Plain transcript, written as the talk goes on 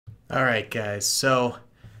Alright guys, so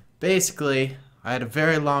basically I had a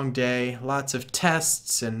very long day, lots of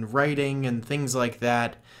tests and writing and things like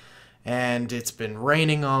that, and it's been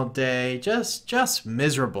raining all day, just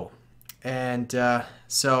miserable. And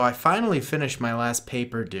so I finally finished my last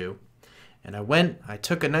paper due, and I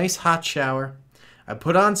took a nice hot shower, I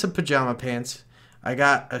put on some pajama pants, I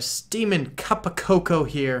got a steaming cup of cocoa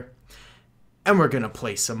here, and we're gonna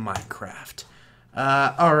play some Minecraft.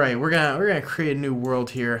 Alright, we're gonna create a new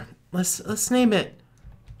world here. Let's name it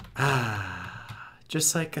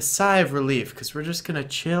just like a sigh of relief, because we're just gonna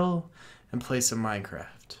chill and play some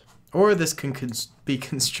Minecraft. Or this can be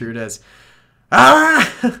construed as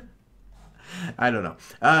I don't know.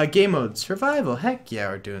 Game mode survival. Heck yeah,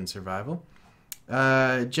 we're doing survival.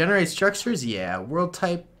 Generate structures. Yeah. World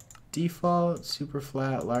type default, super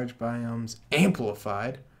flat, large biomes,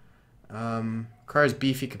 amplified. Requires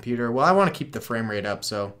beefy computer. Well, I want to keep the frame rate up,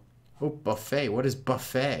 so. Oh, buffet. What is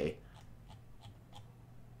buffet?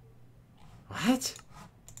 What?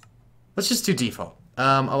 Let's just do default.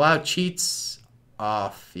 Allow cheats.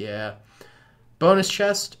 Off. Yeah. Bonus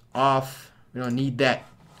chest. Off. We don't need that.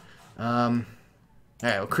 Alright,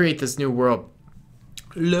 we'll create this new world.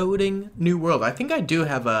 Loading new world. I think I do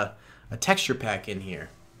have a texture pack in here.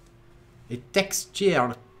 A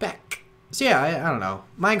texture pack. So yeah, I don't know.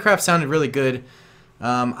 Minecraft sounded really good.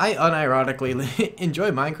 I unironically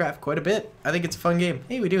enjoy Minecraft quite a bit. I think it's a fun game.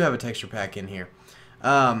 Hey, we do have a texture pack in here.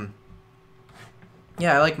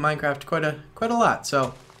 Yeah, I like Minecraft quite a lot.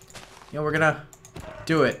 So, you know, we're gonna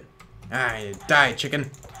do it. Die, chicken.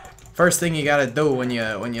 First thing you gotta do when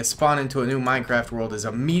you spawn into a new Minecraft world is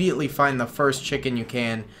immediately find the first chicken you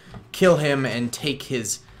can, kill him, and take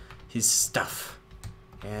his stuff.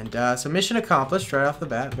 And so mission accomplished right off the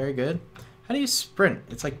bat. Very good. How do you sprint?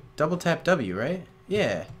 It's like double tap W, right?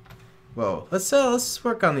 Yeah. Whoa. Let's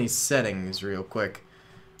work on these settings real quick.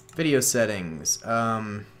 Video settings.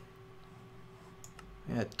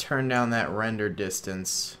 Yeah, turn down that render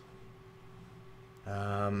distance.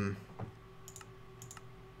 We'll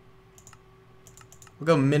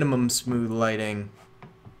go minimum smooth lighting.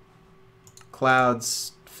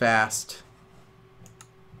 Clouds fast.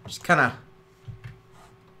 Just kind of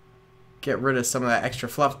get rid of some of that extra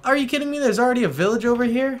fluff. Are you kidding me? There's already a village over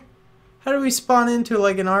here? How do we spawn into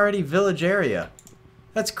like an already village area?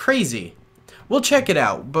 That's crazy. We'll check it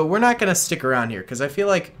out, but we're not going to stick around here because I feel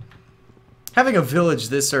like having a village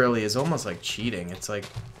this early is almost like cheating. It's like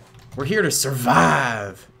we're here to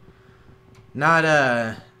survive.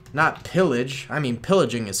 Not pillage. I mean,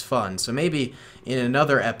 pillaging is fun. So maybe in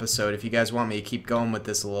another episode, if you guys want me to keep going with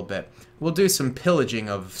this a little bit, we'll do some pillaging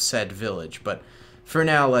of said village. But for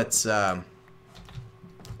now, let's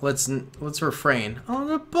refrain. Oh,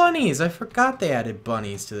 the bunnies! I forgot they added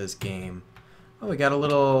bunnies to this game. Oh, we got a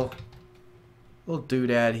little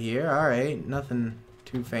doodad here. All right, nothing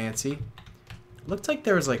too fancy. Looked like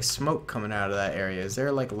there was like smoke coming out of that area. Is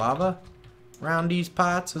there like lava around these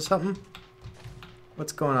pots or something?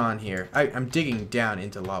 What's going on here? I'm digging down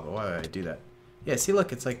into lava. Why would I do that? Yeah, see,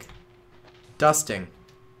 look, it's like dusting.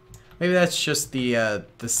 Maybe that's just the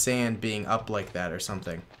sand being up like that or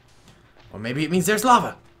something. Or maybe it means there's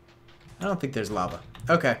lava. I don't think there's lava.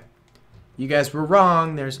 Okay. You guys were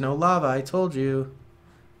wrong. There's no lava. I told you.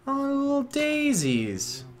 Oh, little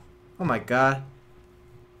daisies. Oh my god.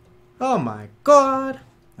 Oh my god.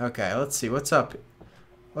 Okay, let's see. What's up?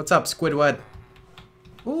 What's up, Squidward?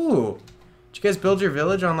 Ooh. Did you guys build your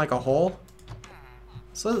village on like a hole?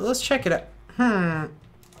 So let's check it out.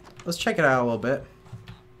 Let's check it out a little bit.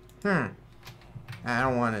 I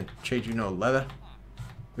don't want to trade you no leather.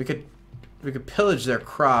 We could pillage their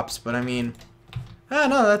crops, but I mean,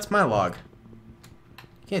 no, that's my log.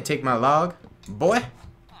 You can't take my log, boy.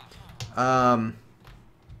 I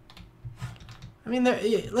mean,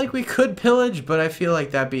 like we could pillage, but I feel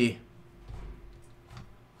like that'd be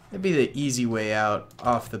the easy way out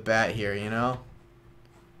off the bat here, you know?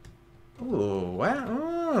 Ooh,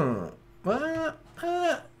 wow.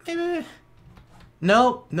 Maybe.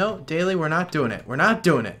 No, Daily, we're not doing it. We're not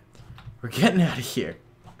doing it. We're getting out of here.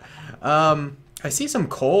 I see some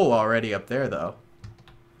coal already up there, though.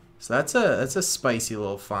 So that's a spicy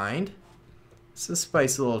little find. It's a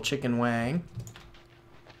spicy little chicken wang.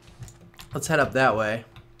 Let's head up that way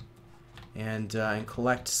and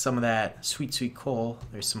collect some of that sweet, sweet coal.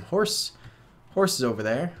 There's some horses over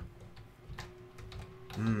there.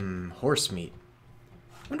 Horse meat.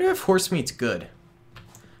 I wonder if horse meat's good.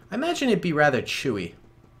 I imagine it'd be rather chewy.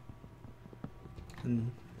 I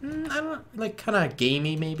don't like kind of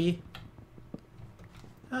gamey maybe.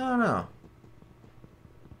 I don't know.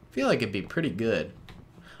 I feel like it'd be pretty good.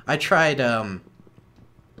 I tried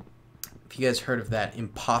If you guys heard of that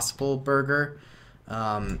Impossible Burger,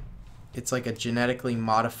 it's like a genetically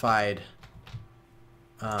modified.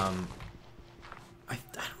 I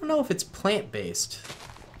don't know if it's plant-based,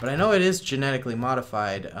 but I know it is genetically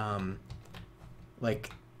modified.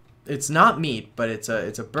 Like, it's not meat, but it's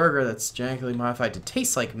a burger that's genetically modified to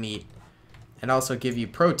taste like meat, and also give you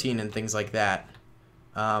protein and things like that.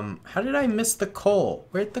 How did I miss the coal?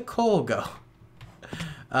 Where'd the coal go?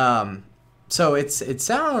 So it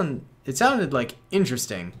sounded like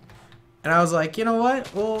interesting, and I was like, you know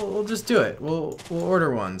what? We'll just do it. We'll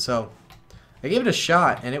order one. So I gave it a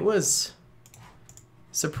shot, and it was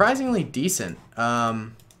surprisingly decent.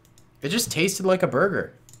 It just tasted like a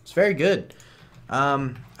burger. It's very good.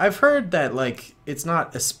 I've heard that like it's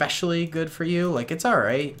not especially good for you. Like, it's all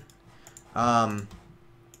right. But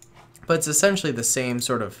it's essentially the same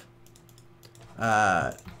sort of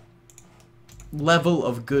level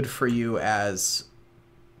of good for you as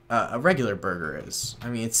a regular burger is. I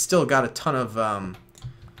mean, it's still got a ton of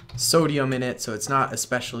sodium in it, so it's not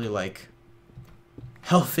especially like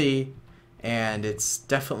healthy, and it's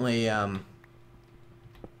definitely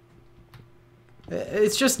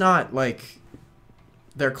it's just not like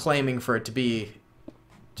they're claiming for it to be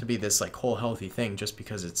this like whole healthy thing just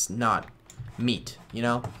because it's not meat, you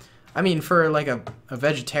know? I mean, for like a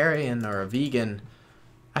vegetarian or a vegan,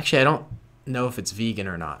 actually I don't know if it's vegan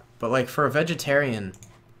or not, but like for a vegetarian,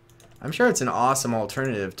 I'm sure it's an awesome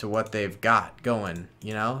alternative to what they've got going,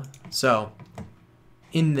 you know? So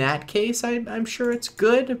in that case, I'm sure it's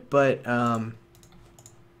good, but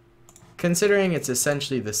considering it's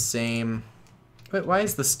essentially the same. Wait, why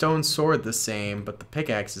is the stone sword the same, but the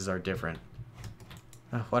pickaxes are different?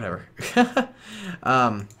 Oh, whatever.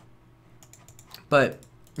 But,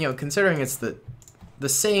 you know, considering it's the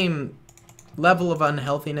same level of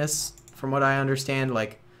unhealthiness, from what I understand,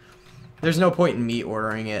 like, there's no point in me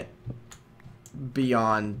ordering it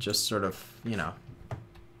beyond just sort of, you know,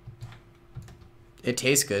 it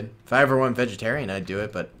tastes good. If I ever went vegetarian, I'd do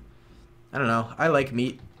it, but I don't know. I like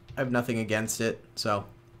meat. I have nothing against it, so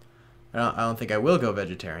I don't think I will go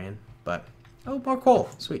vegetarian, but oh, more coal.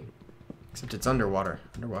 Sweet. Except it's underwater.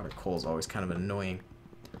 Underwater coal is always kind of annoying.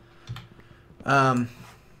 I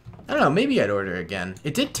don't know. Maybe I'd order it again.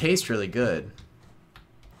 It did taste really good.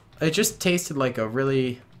 It just tasted like a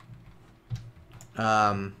really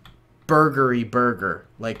burgery burger.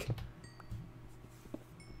 Like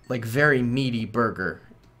very meaty burger.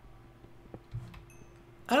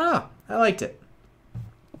 I don't know. I liked it.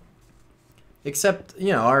 Except,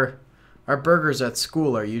 you know, our burgers at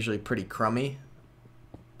school are usually pretty crummy.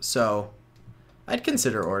 So I'd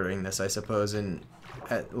consider ordering this, I suppose,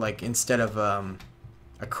 like instead of a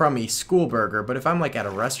crummy school burger. But if I'm like at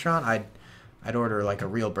a restaurant, I'd order like a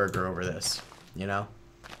real burger over this, you know?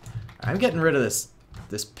 I'm getting rid of this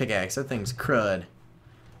pickaxe. That thing's crud.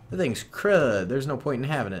 That thing's crud. There's no point in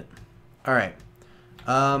having it. Alright.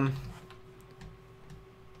 Oh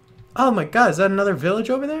my god, is that another village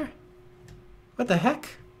over there? What the heck?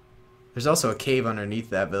 There's also a cave underneath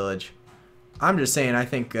that village. I'm just saying, I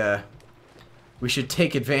think we should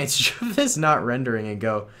take advantage of this not rendering and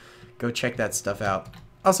go check that stuff out.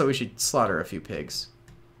 Also, we should slaughter a few pigs.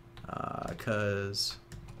 'Cause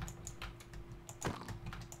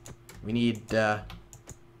we need the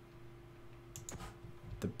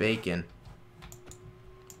bacon.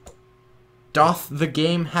 Doth the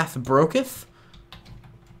game hath broketh?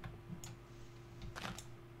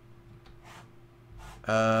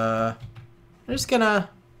 I'm just gonna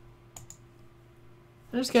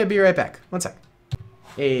be right back. One sec.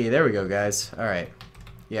 Hey, there we go, guys. Alright.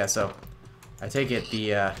 Yeah, so I take it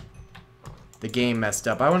the game messed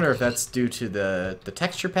up. I wonder if that's due to the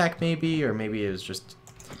texture pack maybe, or maybe it was just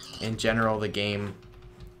in general the game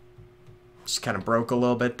just kind of broke a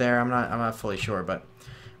little bit there. I'm not fully sure, but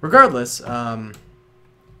regardless, let's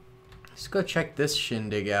go check this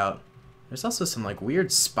shindig out. There's also some like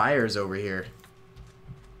weird spires over here.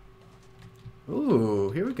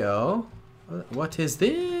 Ooh, here we go. What is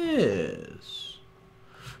this?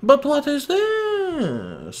 But what is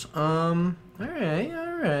this? Alright.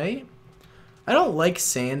 I don't like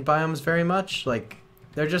sand biomes very much. Like,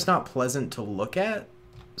 they're just not pleasant to look at.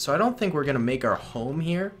 So I don't think we're gonna make our home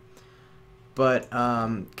here. But,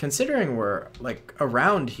 considering we're, like,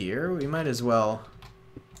 around here, we might as well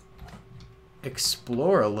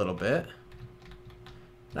explore a little bit.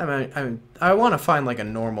 I want to find like a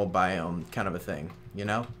normal biome kind of a thing, you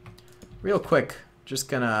know? Real quick, just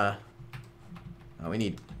gonna... Oh, we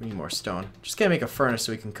need more stone. Just gonna make a furnace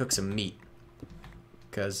so we can cook some meat.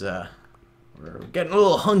 Because, we're getting a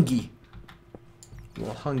little hungry.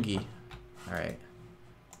 Alright.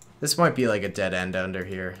 This might be like a dead end under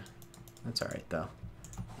here. That's alright, though.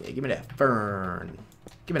 Yeah, give me that fern.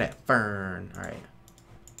 Give me that fern. Alright.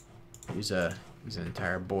 Use an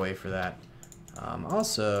entire boy for that.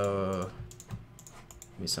 Also,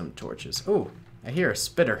 give me some torches. Oh, I hear a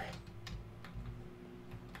spitter.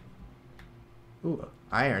 Ooh,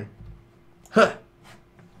 iron. Huh!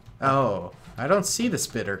 Oh, I don't see the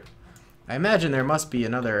spitter. I imagine there must be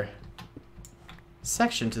another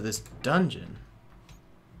section to this dungeon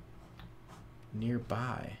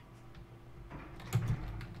nearby.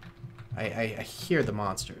 I hear the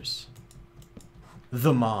monsters.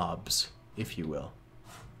 The mobs, if you will.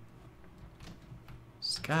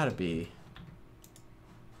 There's gotta be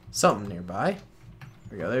something nearby.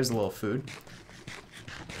 There we go, there's a little food.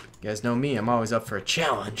 You guys know me, I'm always up for a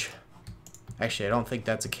challenge. Actually, I don't think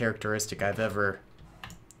that's a characteristic I've ever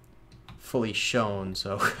fully shown,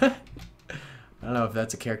 so I don't know if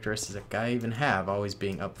that's a characteristic I even have, always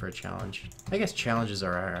being up for a challenge. I guess challenges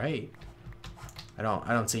are alright. I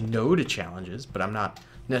don't say no to challenges, but I'm not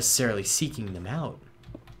necessarily seeking them out.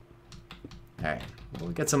 Alright,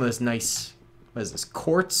 we'll get some of this nice, what is this,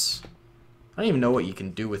 quartz? I don't even know what you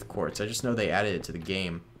can do with quartz, I just know they added it to the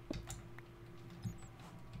game.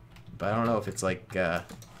 But I don't know if it's like, I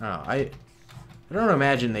don't know, I don't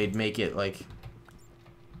imagine they'd make it like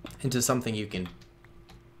into something you can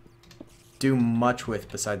do much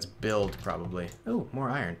with besides build, probably. Oh, more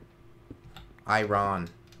iron. Iron.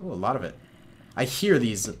 Oh, a lot of it. I hear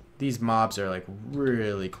these mobs are like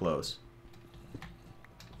really close.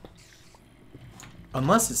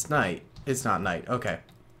 Unless it's night. It's not night. Okay.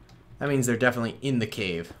 That means they're definitely in the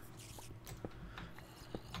cave.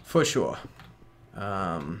 For sure.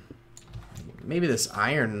 Maybe this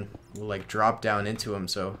iron will like drop down into him,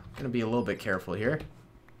 so I'm gonna be a little bit careful here.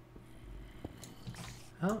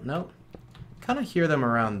 Oh, no. Kind of hear them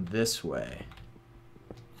around this way.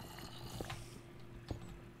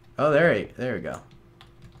 Oh, there we go.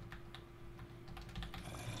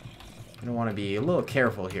 Gonna want to be a little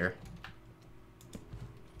careful here.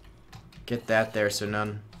 Get that there so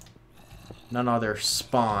none other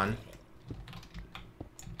spawn.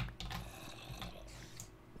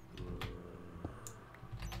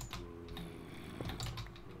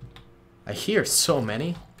 I hear so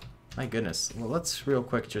many. My goodness. Well, let's real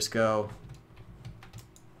quick just go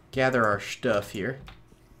gather our stuff here.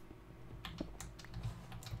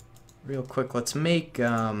 Real quick, let's make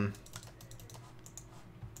a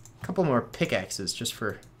couple more pickaxes just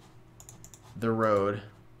for the road.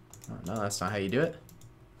 Oh, no, that's not how you do it.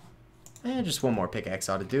 Just one more pickaxe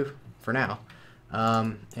ought to do for now.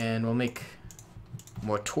 And we'll make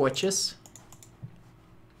more torches.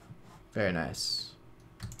 Very nice.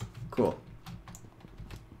 Cool.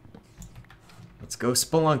 Let's go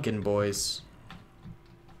spelunking, boys.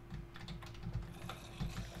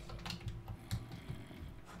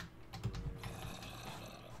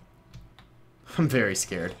 I'm very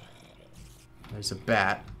scared. There's a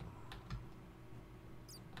bat.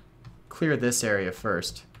 Clear this area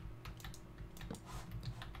first.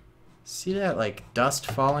 See that, like, dust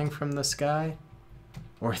falling from the sky?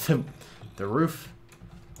 Or the roof?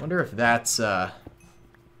 Wonder if that's,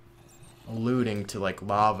 alluding to, like,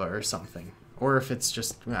 lava or something. Or if it's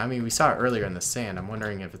just, I mean, we saw it earlier in the sand. I'm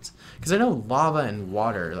wondering if it's, because I know lava and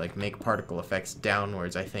water, like, make particle effects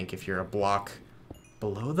downwards, I think, if you're a block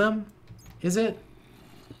below them? Is it?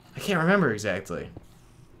 I can't remember exactly.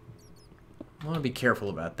 I want to be careful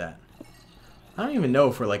about that. I don't even know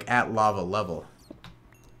if we're like at lava level.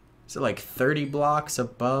 Is it like 30 blocks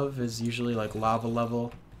above is usually like lava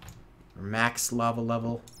level? Or max lava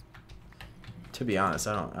level? To be honest,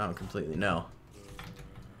 I don't completely know.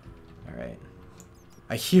 Alright.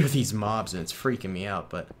 I hear these mobs and it's freaking me out,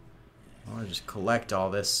 but I want to just collect all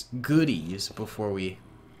this goodies before we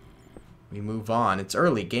move on. It's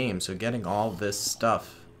early game, so getting all this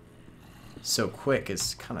stuff so quick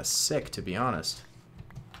is kind of sick, to be honest.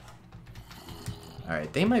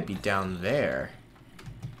 Alright, they might be down there.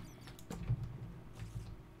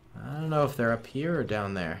 I don't know if they're up here or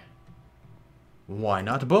down there. Why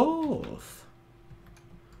not both?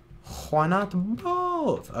 Why not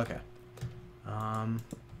both? Okay.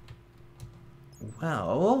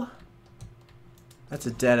 Well, that's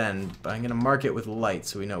a dead end, but I'm gonna mark it with light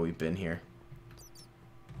so we know we've been here.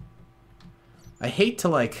 I hate to,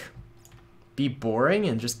 like, be boring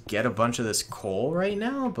and just get a bunch of this coal right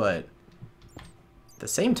now, but at the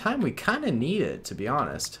same time, we kind of need it, to be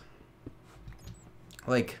honest.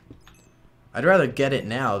 Like, I'd rather get it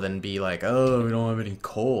now than be like, oh, we don't have any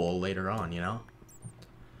coal later on, you know?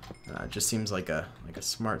 It just seems like a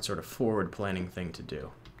smart sort of forward planning thing to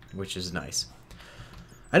do, which is nice.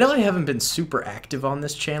 I know I haven't been super active on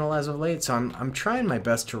this channel as of late, so I'm trying my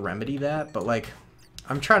best to remedy that, but like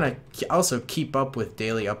I'm trying to also keep up with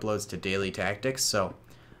daily uploads to Daily Tactics, so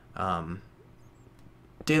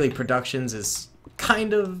Daily Productions is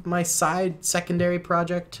kind of my secondary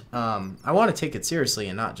project. I want to take it seriously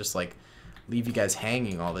and not just like leave you guys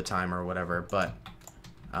hanging all the time or whatever, but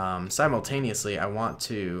simultaneously I want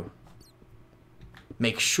to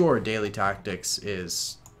make sure Daily Tactics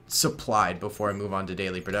is supplied before I move on to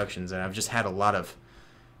Daily Productions, and I've just had a lot of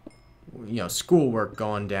schoolwork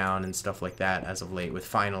going down and stuff like that as of late with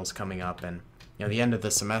finals coming up and the end of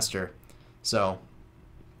the semester, so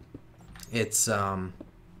it's a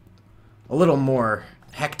little more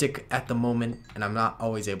hectic at the moment, and I'm not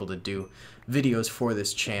always able to do videos for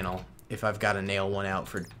this channel. If I've got to nail one out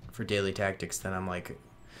for Daily Tactics, then I'm like,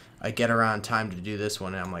 I get around time to do this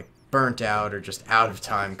one and I'm like burnt out or just out of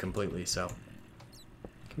time completely, so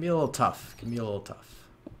it can be a little tough.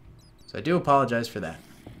 So I do apologize for that.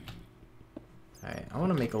 Alright, I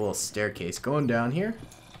want to make a little staircase going down here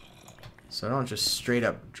so I don't just straight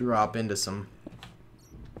up drop into some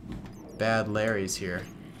bad Larrys here.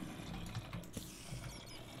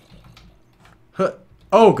 Huh.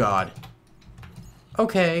 Oh god.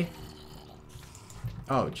 Okay.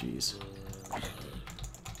 Oh jeez.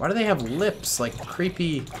 Why do they have lips? Like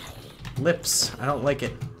creepy lips. I don't like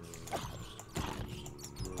it.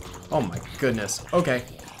 Oh my goodness. Okay.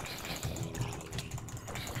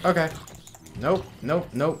 Okay. Nope. Nope.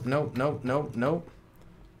 Nope. Nope. Nope. Nope. Nope.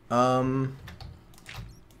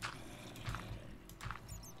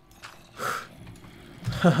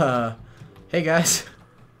 Hey guys.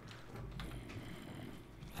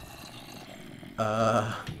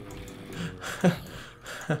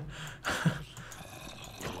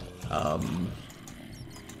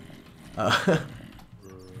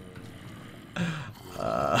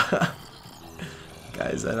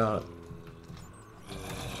 Guys,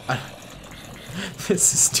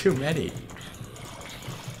 this is too many.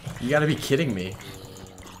 You gotta be kidding me.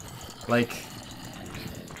 Like,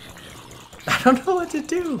 I don't know what to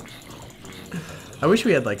do. I wish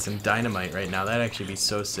we had like some dynamite right now. That'd actually be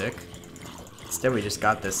so sick. Instead we just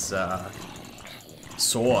got this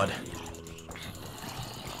sword.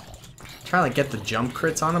 Trying to get the jump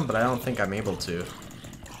crits on him, but I don't think I'm able to.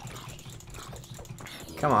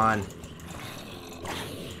 Come on.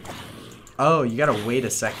 Oh, you gotta wait a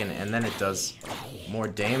second and then it does more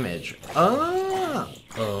damage. Oh,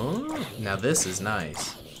 now this is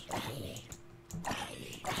nice.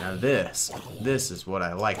 Now this is what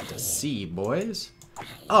I like to see, boys.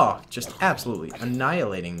 Oh, just absolutely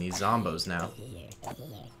annihilating these zombos now.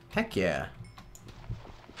 Heck yeah.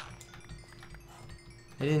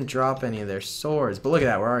 They didn't drop any of their swords, but look at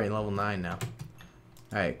that, we're already level 9 now.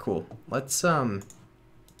 Alright, cool. Let's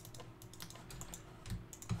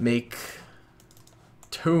make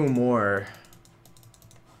 2 more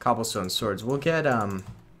cobblestone swords. We'll get an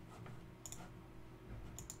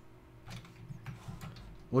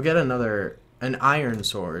iron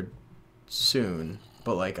sword soon,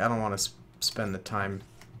 but like I don't want to spend the time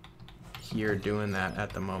here doing that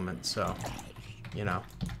at the moment, so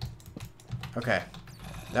okay,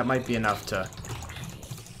 that might be enough to.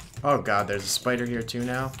 Oh god, there's a spider here too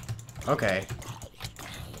now. Okay.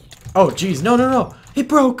 Oh jeez, no, it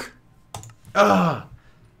broke.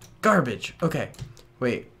 Garbage. Okay,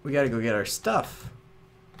 wait, we gotta go get our stuff.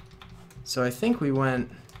 So I think we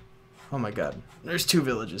went. Oh my god, there's 2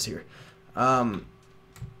 villages here.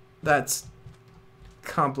 That's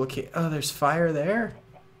complicated. Oh, there's fire there?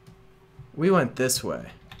 We went this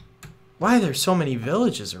way. Why are there so many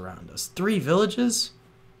villages around us? 3 villages?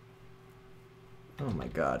 Oh my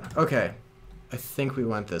god. Okay. I think we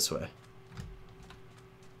went this way.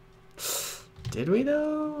 Did we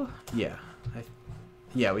though? Yeah.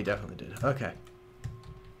 Yeah, we definitely did. Okay.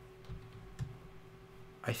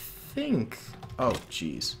 I think. Oh,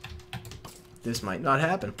 jeez. This might not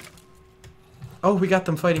happen. Oh, we got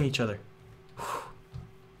them fighting each other. Whew.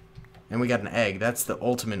 And we got an egg. That's the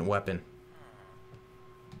ultimate weapon.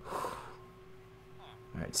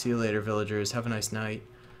 Alright, see you later, villagers. Have a nice night.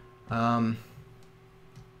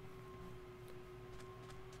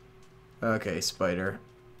 Okay, spider.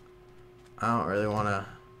 I don't really want to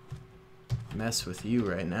mess with you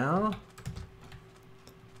right now.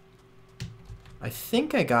 I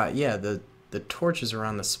think I got, yeah, the torches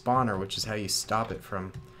around the spawner, which is how you stop it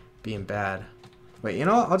from being bad. Wait, you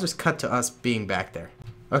know what? I'll just cut to us being back there.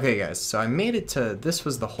 Okay, guys, so I made it to, this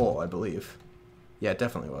was the hole, I believe. Yeah, it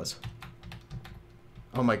definitely was.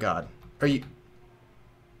 Oh my god. Are you...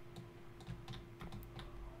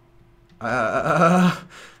 No!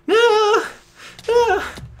 No!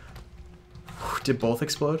 Did both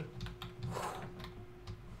explode?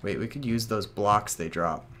 Wait, we could use those blocks they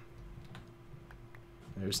drop.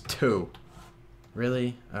 There's 2.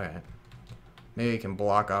 Really? Alright. Maybe we can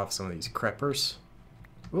block off some of these creepers.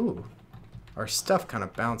 Ooh. Our stuff kind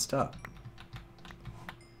of bounced up.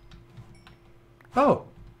 Oh!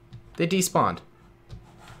 They despawned.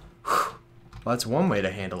 Whew. Well, that's one way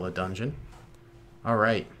to handle a dungeon.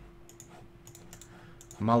 Alright.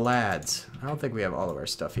 My lads. I don't think we have all of our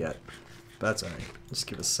stuff yet. But that's alright. Just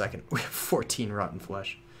give us a second. We have 14 rotten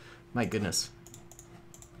flesh. My goodness.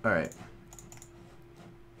 Alright.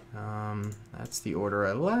 That's the order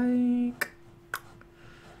I like.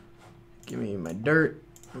 Give me my dirt,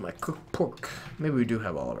 my cooked pork. Maybe we do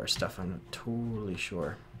have all of our stuff. I'm not totally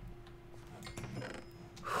sure.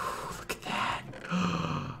 Look at that.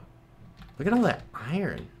 Look at all that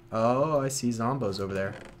iron. Oh, I see zombos over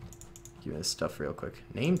there. Give me this stuff real quick.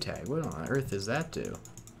 Name tag. What on earth does that do?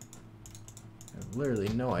 I have literally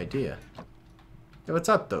no idea. Hey, what's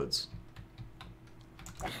up, Dodes?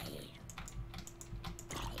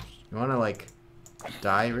 You wanna, like,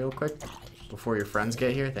 die real quick before your friends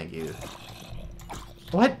get here? Thank you.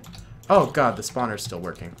 What? Oh god, the spawner's still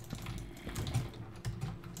working.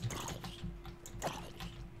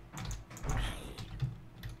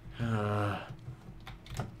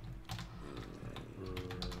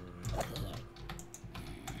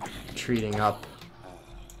 Retreating up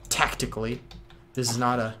tactically. This is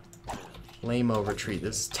not a lame-o retreat.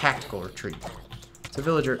 This is tactical retreat. It's a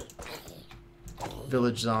villager.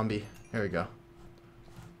 Village zombie. There we go.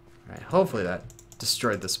 Alright, hopefully that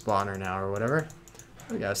destroyed the spawner now or whatever.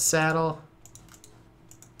 We got a saddle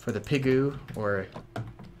for the pigoo, or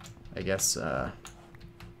I guess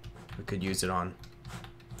we could use it on,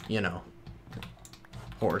 you know,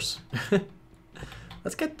 horse.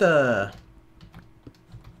 Let's get the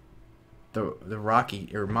rocky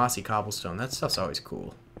or mossy cobblestone. That stuff's always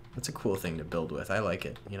cool. That's a cool thing to build with. I like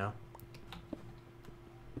it, you know.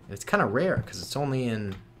 It's kind of rare because it's only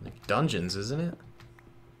in like dungeons, isn't it?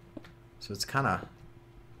 So it's kind of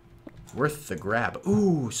worth the grab.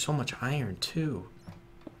 Ooh, so much iron too.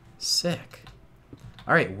 Sick.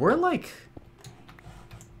 All right, we're like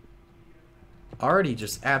already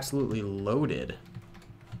just absolutely loaded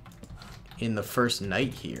in the first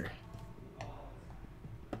night here.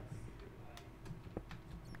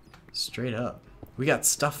 Straight up. We got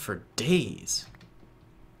stuff for days.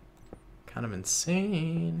 Kind of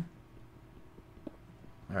insane.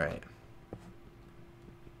 Alright.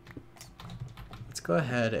 Let's go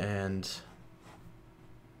ahead and...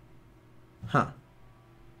 Huh.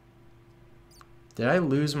 Did I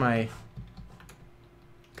lose my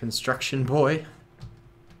construction boy?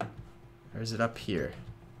 Or is it up here?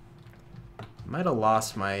 I might have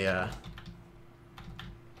lost my,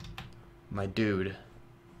 my dude.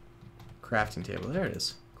 Crafting table. There it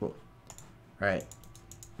is. Cool. Alright.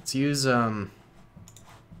 Let's use some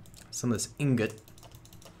of this ingot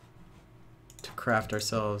to craft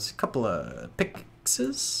ourselves a couple of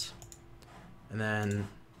pickaxes. And then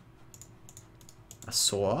a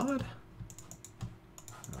sword.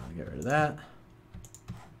 I'll get rid of that.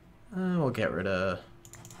 We'll get rid of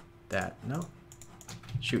that. No.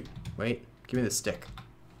 Shoot. Wait. Give me the stick.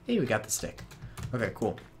 Hey, we got the stick. Okay,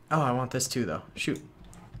 cool. Oh, I want this too, though. Shoot.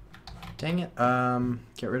 Dang it.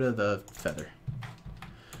 Get rid of the feather.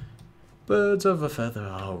 Birds of a feather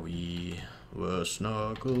are we. We're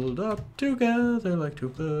snuggled up together like two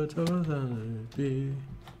birds of a feather be.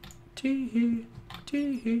 Tee-hee,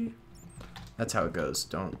 tee-hee. That's how it goes.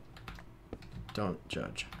 Don't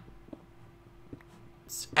judge.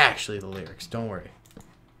 It's actually the lyrics. Don't worry.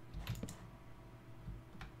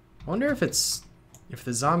 I wonder if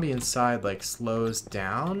the zombie inside like slows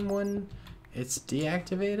down when it's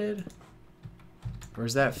deactivated, or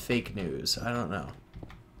is that fake news? I don't know.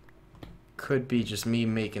 Could be just me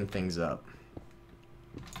making things up.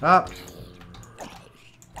 Ah.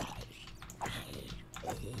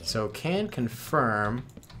 So can confirm.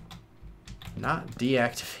 Not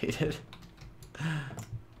deactivated.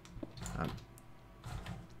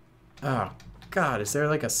 Oh god, is there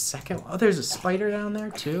like a second? Oh, there's a spider down there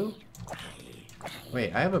too?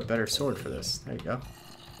 Wait, I have a better sword for this. There you go.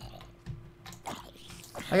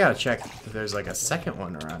 I gotta check if there's like a second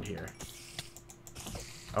one around here.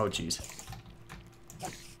 Oh jeez.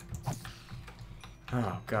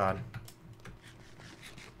 Oh god.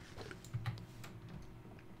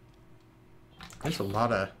 There's a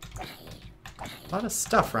lot of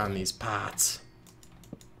stuff around these pots.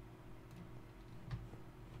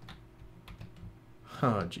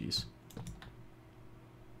 Oh jeez.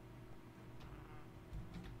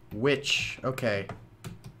 Witch. Okay.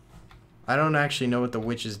 I don't actually know what the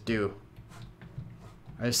witches do.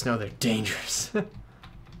 I just know they're dangerous.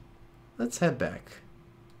 Let's head back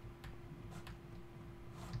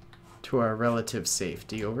to our relative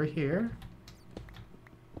safety over here.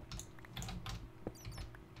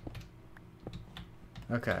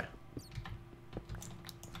 Okay.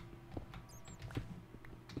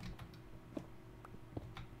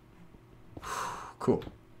 Cool.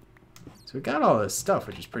 So we got all this stuff,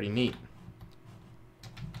 which is pretty neat.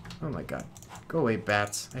 Oh my god. Go away,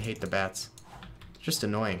 bats. I hate the bats. It's just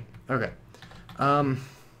annoying. Okay.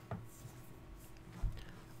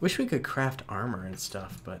 Wish we could craft armor and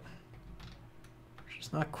stuff, but we're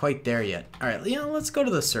just not quite there yet. Alright, let's go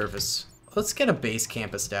to the surface. Let's get a base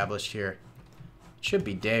camp established here. It should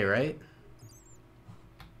be day, right?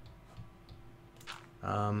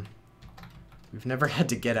 We've never had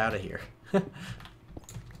to get out of here.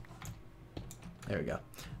 There we go.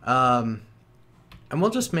 And we'll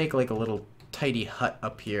just make like a little tidy hut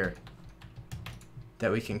up here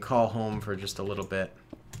that we can call home for just a little bit.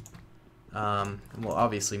 And we'll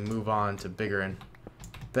obviously move on to bigger and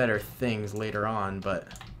better things later on, but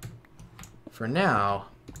for now,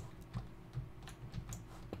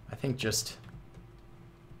 I think just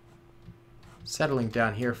settling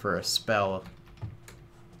down here for a spell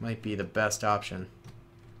might be the best option.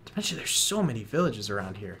 To mention, there's so many villages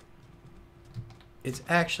around here. It's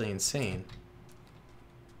actually insane.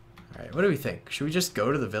 Alright, what do we think? Should we just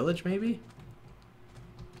go to the village, maybe?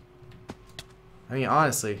 I mean,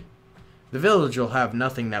 honestly, the village will have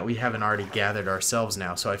nothing that we haven't already gathered ourselves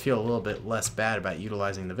now, so I feel a little bit less bad about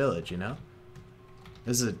utilizing the village, you know?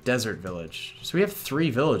 This is a desert village. So we have 3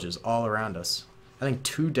 villages all around us. I think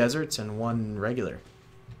 2 deserts and 1 regular.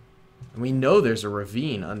 And we know there's a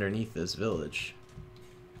ravine underneath this village.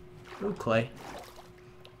 Ooh, clay.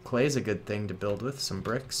 Clay is a good thing to build with, some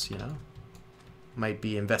bricks, you know. Might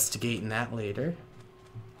be investigating that later.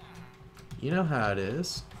 You know how it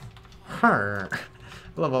is. Her.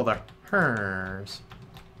 I love all the hers.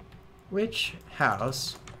 Which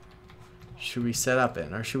house should we set up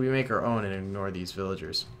in? Or should we make our own and ignore these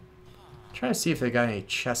villagers? I'm trying to see if they got any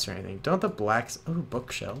chests or anything. Don't the blacks... Oh,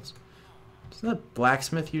 bookshelves. Doesn't the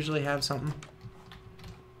blacksmith usually have something?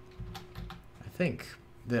 I think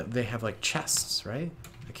they have like chests, right?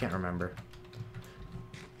 I can't remember.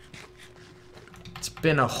 It's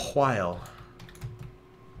been a while.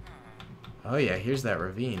 Oh yeah, here's that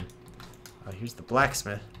ravine. Oh, here's the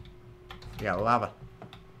blacksmith. We got lava.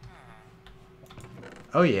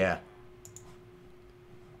 Oh yeah.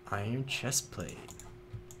 Iron chestplate.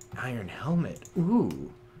 Iron helmet.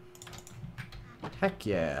 Ooh. Heck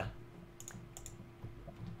yeah.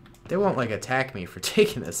 They won't like attack me for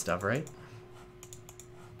taking this stuff, right?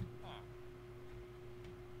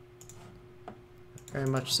 Very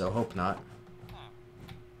much so. Hope not.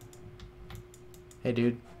 Hey,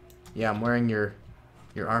 dude. Yeah, I'm wearing your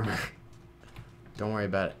armor. Don't worry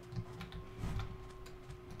about it.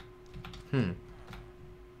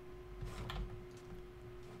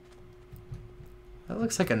 That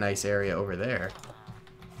looks like a nice area over there.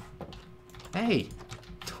 Hey!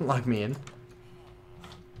 Don't lock me in.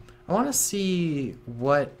 I want to see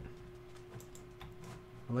what...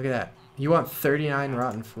 Look at that. You want 39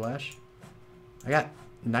 rotten flesh? I got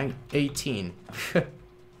 18.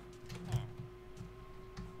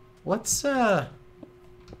 What's the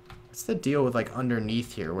deal with like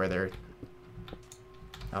underneath here where they're...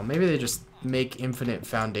 Oh, maybe they just make infinite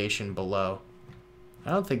foundation below. I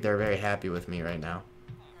don't think they're very happy with me right now.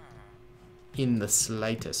 In the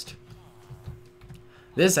slightest.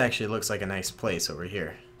 This actually looks like a nice place over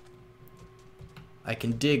here. I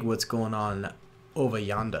can dig what's going on over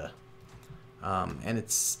yonder. And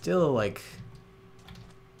it's still like...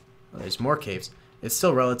 Well, there's more caves. It's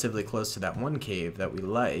still relatively close to that one cave that we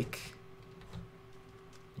like.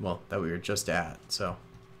 Well, that we were just at, so...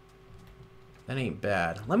 That ain't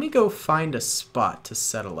bad. Let me go find a spot to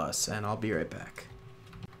settle us, and I'll be right back.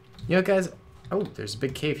 You know, guys... Oh, there's a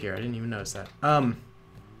big cave here. I didn't even notice that.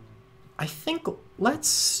 I think let's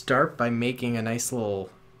start by making a nice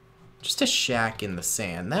little... Just a shack in the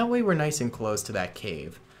sand. That way we're nice and close to that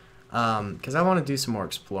cave. Because I want to do some more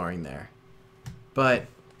exploring there. But...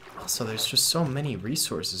 Also, there's just so many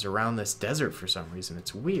resources around this desert for some reason.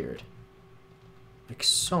 It's weird. Like,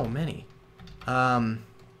 so many. So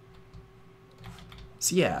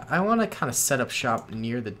yeah, I want to kind of set up shop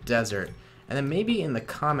near the desert. And then maybe in the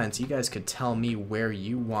comments, you guys could tell me where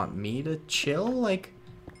you want me to chill. Like,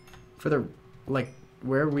 for the... Like,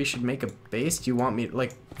 where we should make a base. Do you want me to,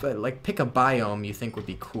 like, pick a biome you think would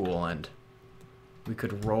be cool. And we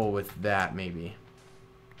could roll with that, maybe.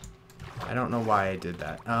 I don't know why I did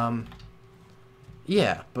that.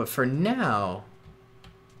 Yeah, but for now,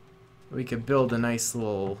 We could build a nice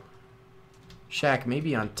little shack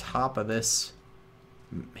maybe on top of this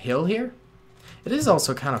hill here. It is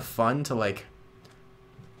also kind of fun to like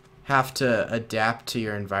have to adapt to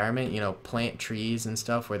your environment, you know, plant trees and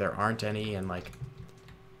stuff where there aren't any, and like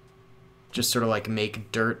just sort of like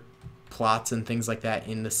make dirt plots and things like that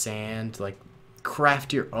in the sand, like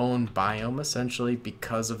craft your own biome essentially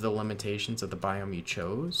because of the limitations of the biome you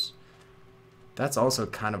chose. That's also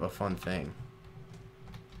kind of a fun thing.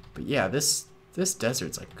 But yeah, this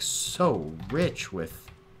desert's like so rich with,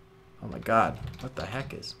 oh my god, what the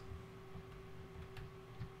heck is,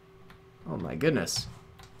 oh my goodness,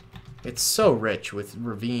 it's so rich with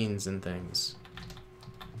ravines and things.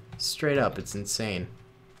 Straight up, it's insane.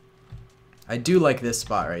 I do like this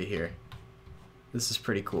spot right here. This is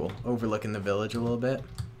pretty cool, overlooking the village a little bit.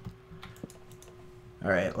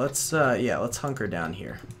 All right, let's let's hunker down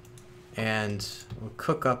here, and we'll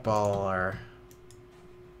cook up all our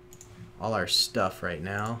stuff right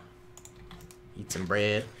now. Eat some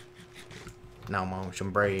bread. Now I'm on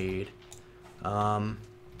some bread. Well,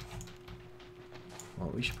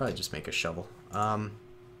 we should probably just make a shovel.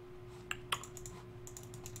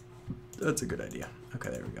 That's a good idea. Okay,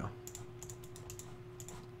 there we go.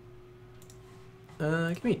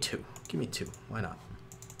 Give me two. Give me two. Why not?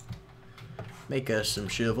 Make us some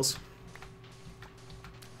shovels.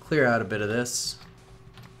 Clear out a bit of this.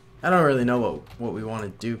 I don't really know what we want to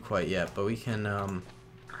do quite yet, but we can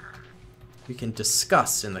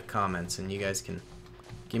discuss in the comments, and you guys can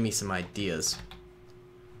give me some ideas.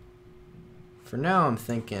 For now, I'm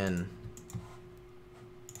thinking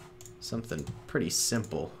something pretty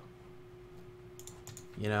simple,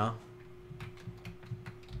 you know?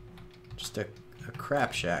 Just a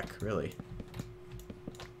crap shack, really.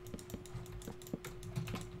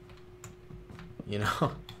 You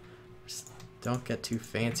know? Just don't get too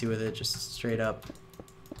fancy with it, just straight up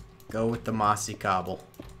go with the mossy cobble.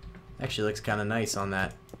 Actually looks kind of nice on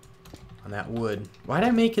that wood. Why'd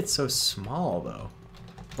I make it so small, though?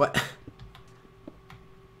 What?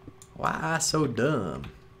 Why so dumb?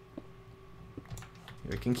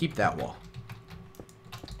 We can keep that wall.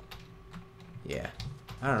 Yeah.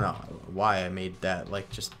 I don't know why I made that like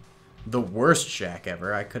just the worst shack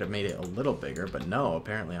ever. I could have made it a little bigger, but no,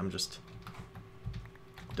 apparently I'm just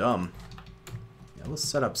dumb. Yeah, let's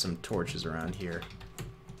set up some torches around here.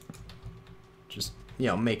 Just, you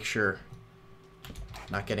know, make sure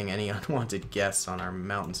not getting any unwanted guests on our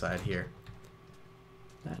mountainside here.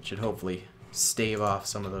 That should hopefully stave off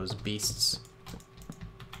some of those beasts.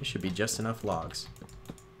 There should be just enough logs.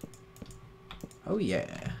 Oh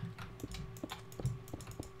yeah.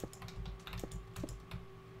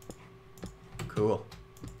 Cool.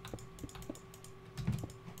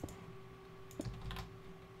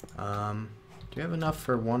 Do we have enough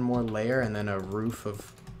for one more layer and then a roof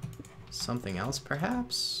of something else,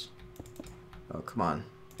 perhaps? Oh, come on.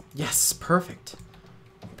 Yes, perfect.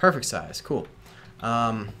 Perfect size. Cool.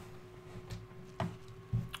 Now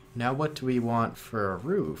what do we want for a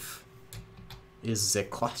roof? Is the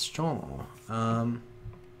question. Can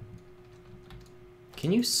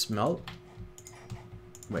you smelt?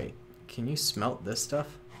 Wait, can you smelt this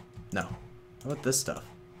stuff? No. How about this stuff?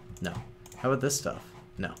 No. How about this stuff?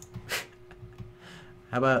 No.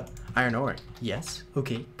 How about iron ore? Yes.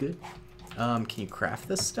 Okay, good. Can you craft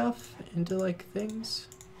this stuff into like things?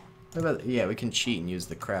 What about, yeah, we can cheat and use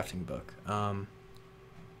the crafting book.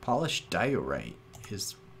 Polished diorite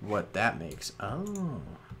is what that makes. Oh.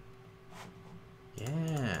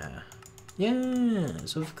 Yeah.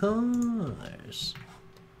 Yes, of course.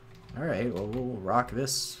 Alright, well, we'll rock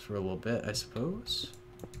this for a little bit, I suppose.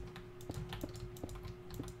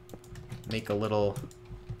 Make a little...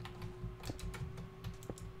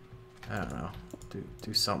 I don't know.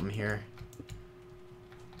 Do something here.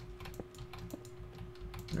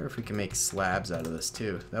 I wonder if we can make slabs out of this,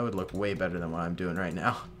 too. That would look way better than what I'm doing right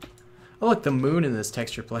now. Oh, look, the moon in this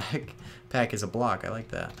texture pack is a block. I like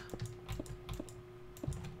that.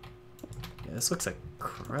 Yeah, this looks like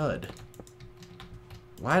crud.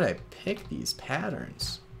 Why'd I pick these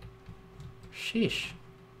patterns? Sheesh.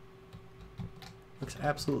 Looks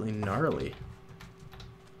absolutely gnarly.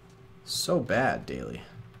 So bad, Daily.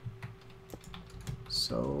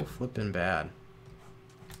 So flippin' bad.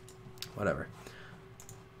 Whatever.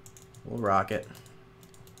 We'll rock it.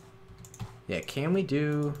 Yeah, can we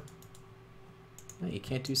do... No, you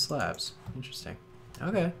can't do slabs. Interesting.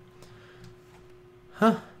 Okay.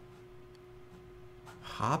 Huh.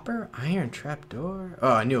 Hopper? Iron trapdoor?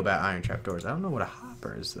 Oh, I knew about iron trapdoors. I don't know what a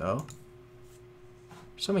hopper is, though.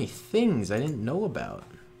 There's so many things I didn't know about.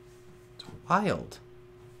 It's wild.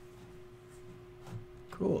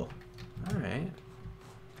 Cool. Alright.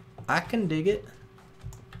 I can dig it.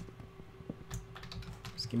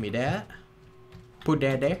 Just give me that. Put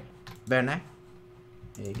that there. Very nice.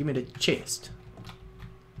 Yeah, give me the chest.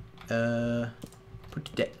 Put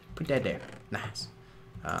that there. Nice.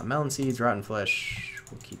 Melon seeds, rotten flesh.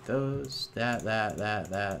 We'll keep those. That.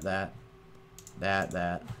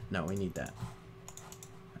 No, we need that.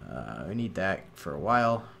 We need that for a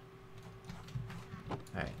while.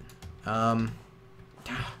 Alright.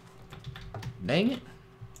 Dang it.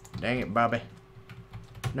 Dang it, Bobby.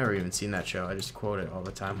 Never even seen that show. I just quote it all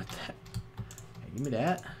the time with that. Okay, give me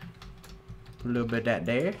that. Put a little bit of that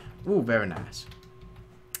there. Ooh, very nice.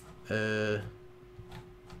 We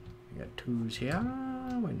got twos here.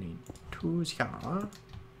 We need twos here.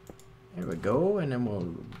 There we go. And then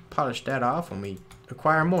we'll polish that off when we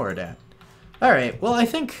acquire more of that. Alright, well, I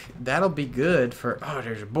think that'll be good for... Oh,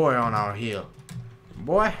 there's a boy on our hill.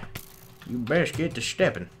 Boy, you best get to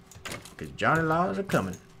stepping. Because Johnny Laws are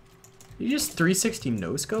coming. You just 360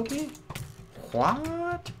 no-scope me?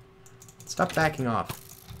 What? Stop backing off.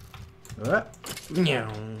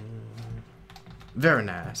 Very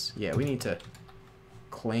nice. Yeah, we need to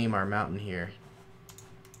claim our mountain here.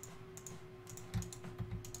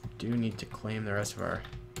 Do need to claim the rest of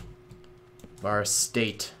our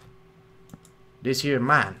estate. This here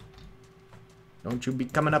mine. Don't you be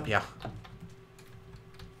coming up here.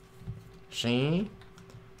 See?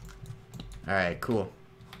 Alright, cool.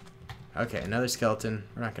 Okay, another skeleton.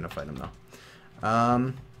 We're not gonna fight him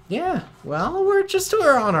though. Yeah, well, we're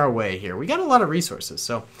on our way here. We got a lot of resources,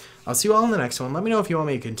 so I'll see you all in the next one. Let me know if you want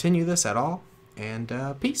me to continue this at all, and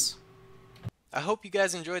peace. I hope you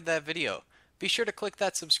guys enjoyed that video. Be sure to click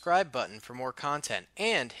that subscribe button for more content,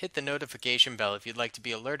 and hit the notification bell if you'd like to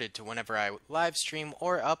be alerted to whenever I live stream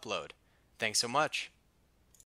or upload. Thanks so much.